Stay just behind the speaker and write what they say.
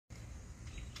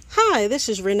Hi, this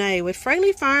is Renee with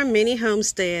Fraley Farm Mini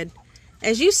Homestead.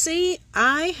 As you see,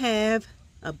 I have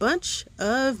a bunch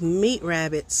of meat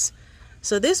rabbits.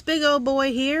 So this big old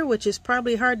boy here, which is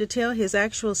probably hard to tell his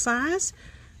actual size,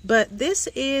 but this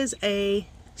is a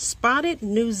spotted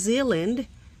New Zealand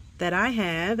that I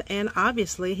have, and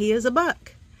obviously he is a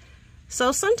buck.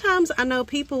 So sometimes I know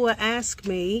people will ask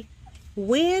me,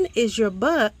 when is your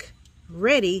buck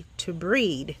ready to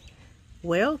breed?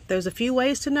 Well, there's a few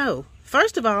ways to know.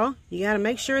 First of all, you got to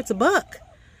make sure it's a buck.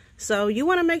 So you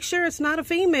want to make sure it's not a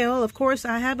female. Of course,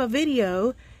 I have a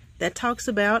video that talks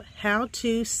about how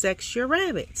to sex your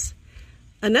rabbits.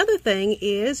 Another thing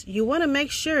is you want to make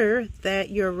sure that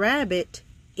your rabbit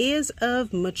is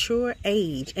of mature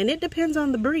age, and it depends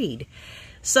on the breed.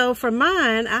 So for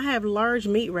mine, I have large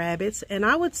meat rabbits, and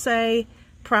I would say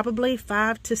probably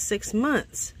 5 to 6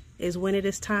 months is when it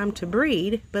is time to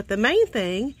breed. But the main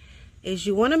thing is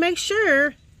you want to make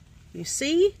sure you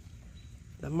see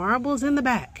the marbles in the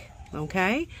back,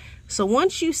 okay? So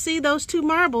once you see those 2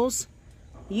 marbles,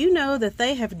 you know that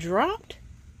they have dropped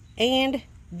and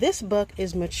this buck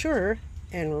is mature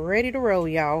and ready to roll,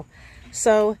 y'all.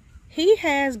 So he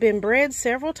has been bred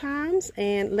several times,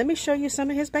 and let me show you some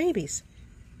of his babies.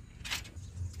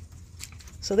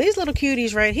 So these little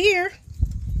cuties right here,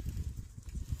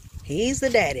 he's the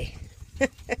daddy.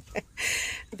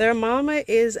 Their mama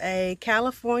is a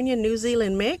California New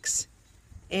Zealand mix,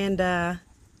 and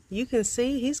you can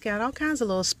see he's got all kinds of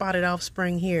little spotted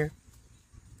offspring here.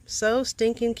 So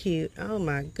stinking cute. Oh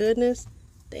my goodness,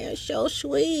 they're so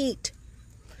sweet.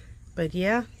 But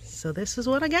yeah, so this is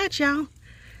what I got, y'all.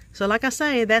 So like I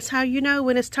say, that's how you know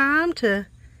when it's time to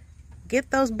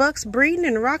get those bucks breeding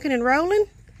and rocking and rolling.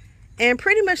 And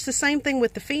pretty much the same thing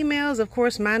with the females, of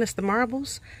course, minus the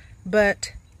marbles.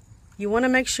 But you want to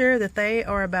make sure that they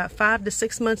are about 5 to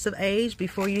 6 months of age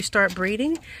before you start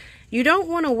breeding. You don't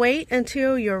want to wait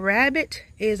until your rabbit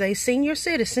is a senior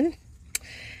citizen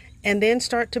and then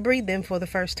start to breed them for the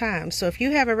first time. So if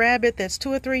you have a rabbit that's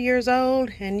 2 or 3 years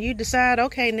old and you decide,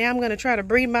 okay, now I'm going to try to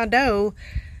breed my doe,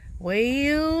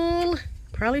 well,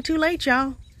 probably too late,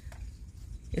 y'all.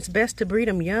 It's best to breed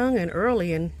them young and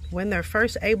early, and when they're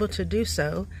first able to do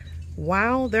so,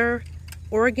 while their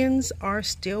organs are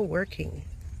still working.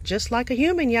 Just like a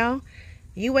human, y'all.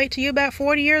 You wait till you're about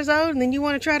 40 years old and then you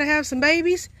want to try to have some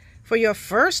babies for your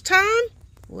first time?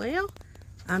 Well,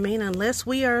 I mean, unless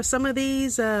we are some of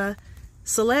these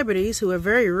celebrities who are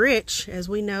very rich, as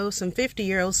we know some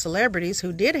 50-year-old celebrities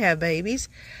who did have babies,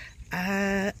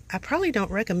 I probably don't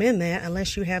recommend that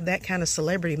unless you have that kind of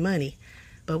celebrity money.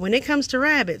 But when it comes to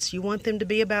rabbits, you want them to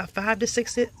be about 5 to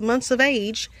 6 months of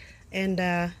age, and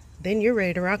then you're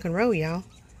ready to rock and roll, y'all.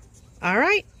 All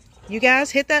right, you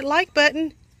guys hit that like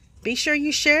button. Be sure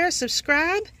you share,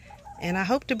 subscribe, and I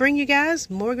hope to bring you guys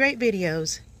more great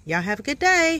videos. Y'all have a good day.